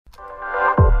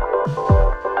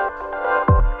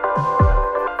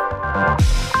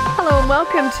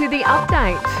Welcome to The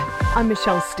Update. I'm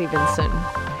Michelle Stevenson.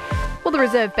 Well, the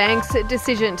Reserve Bank's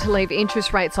decision to leave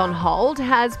interest rates on hold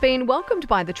has been welcomed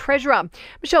by the Treasurer.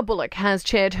 Michelle Bullock has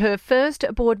chaired her first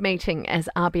board meeting as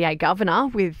RBA Governor,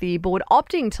 with the board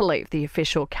opting to leave the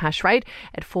official cash rate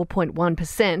at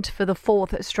 4.1% for the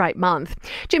fourth straight month.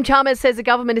 Jim Chalmers says the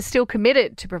government is still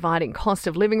committed to providing cost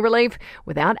of living relief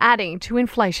without adding to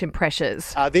inflation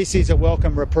pressures. This is a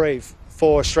welcome reprieve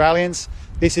for Australians.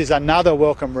 This is another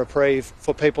welcome reprieve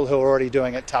for people who are already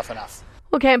doing it tough enough.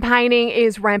 Well, campaigning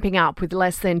is ramping up with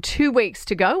less than 2 weeks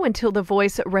to go until the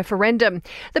Voice referendum.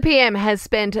 The PM has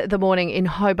spent the morning in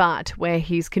Hobart, where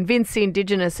he's convinced the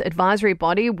Indigenous Advisory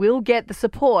Body will get the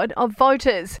support of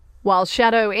voters. While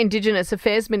Shadow Indigenous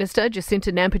Affairs Minister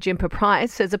Jacinta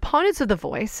Nampijinpa-Price says opponents of the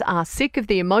Voice are sick of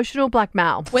the emotional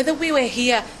blackmail. Whether we were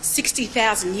here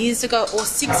 60,000 years ago or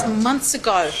 6 months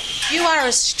ago, you are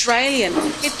Australian.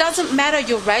 It doesn't matter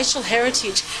your racial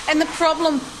heritage. And the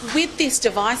problem with this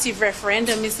divisive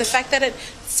referendum is the fact that it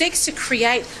seeks to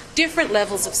create different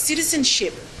levels of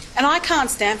citizenship. And I can't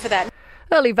stand for that.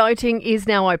 Early voting is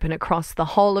now open across the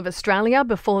whole of Australia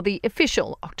before the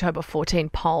official October 14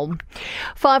 poll.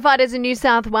 Firefighters in New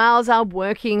South Wales are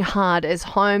working hard as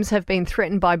homes have been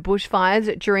threatened by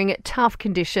bushfires during tough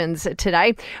conditions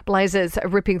today. Blazes are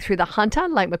ripping through the Hunter,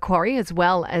 Lake Macquarie, as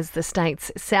well as the state's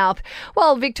south.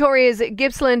 While Victoria's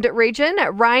Gippsland region,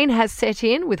 rain has set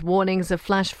in with warnings of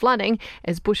flash flooding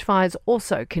as bushfires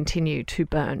also continue to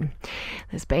burn.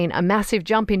 There's been a massive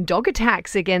jump in dog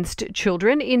attacks against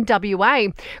children in WA.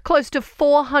 Close to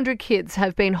 400 kids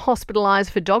have been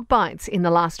hospitalised for dog bites in the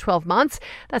last 12 months.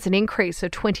 That's an increase of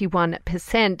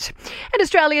 21%. And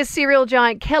Australia's cereal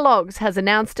giant Kellogg's has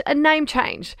announced a name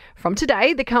change. From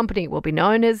today, the company will be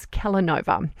known as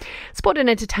Kellanova. Sport and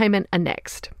entertainment are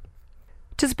next.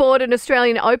 To sport, an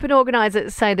Australian Open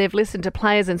organisers say they've listened to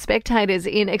players and spectators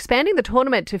in expanding the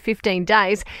tournament to 15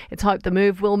 days. It's hoped the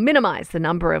move will minimise the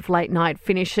number of late-night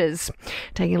finishes.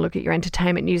 Taking a look at your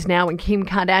entertainment news now, and Kim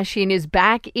Kardashian is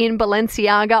back in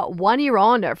Balenciaga 1 year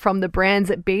on from the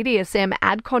brand's BDSM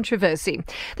ad controversy.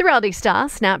 The reality star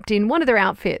snapped in one of their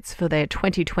outfits for their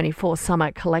 2024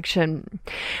 summer collection.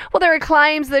 Well, there are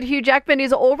claims that Hugh Jackman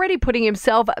is already putting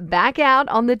himself back out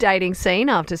on the dating scene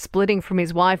after splitting from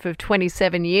his wife of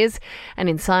 27 years. An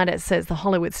insider says the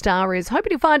Hollywood star is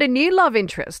hoping to find a new love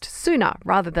interest sooner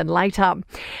rather than later.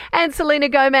 And Selena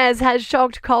Gomez has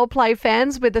shocked Coldplay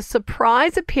fans with a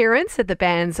surprise appearance at the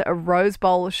band's Rose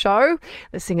Bowl show.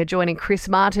 The singer joining Chris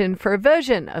Martin for a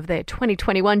version of their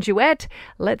 2021 duet,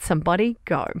 Let Somebody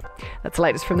Go. That's the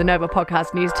latest from the Nova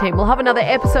Podcast News team. We'll have another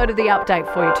episode of The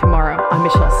Update for you tomorrow. I'm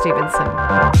Michelle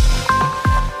Stevenson.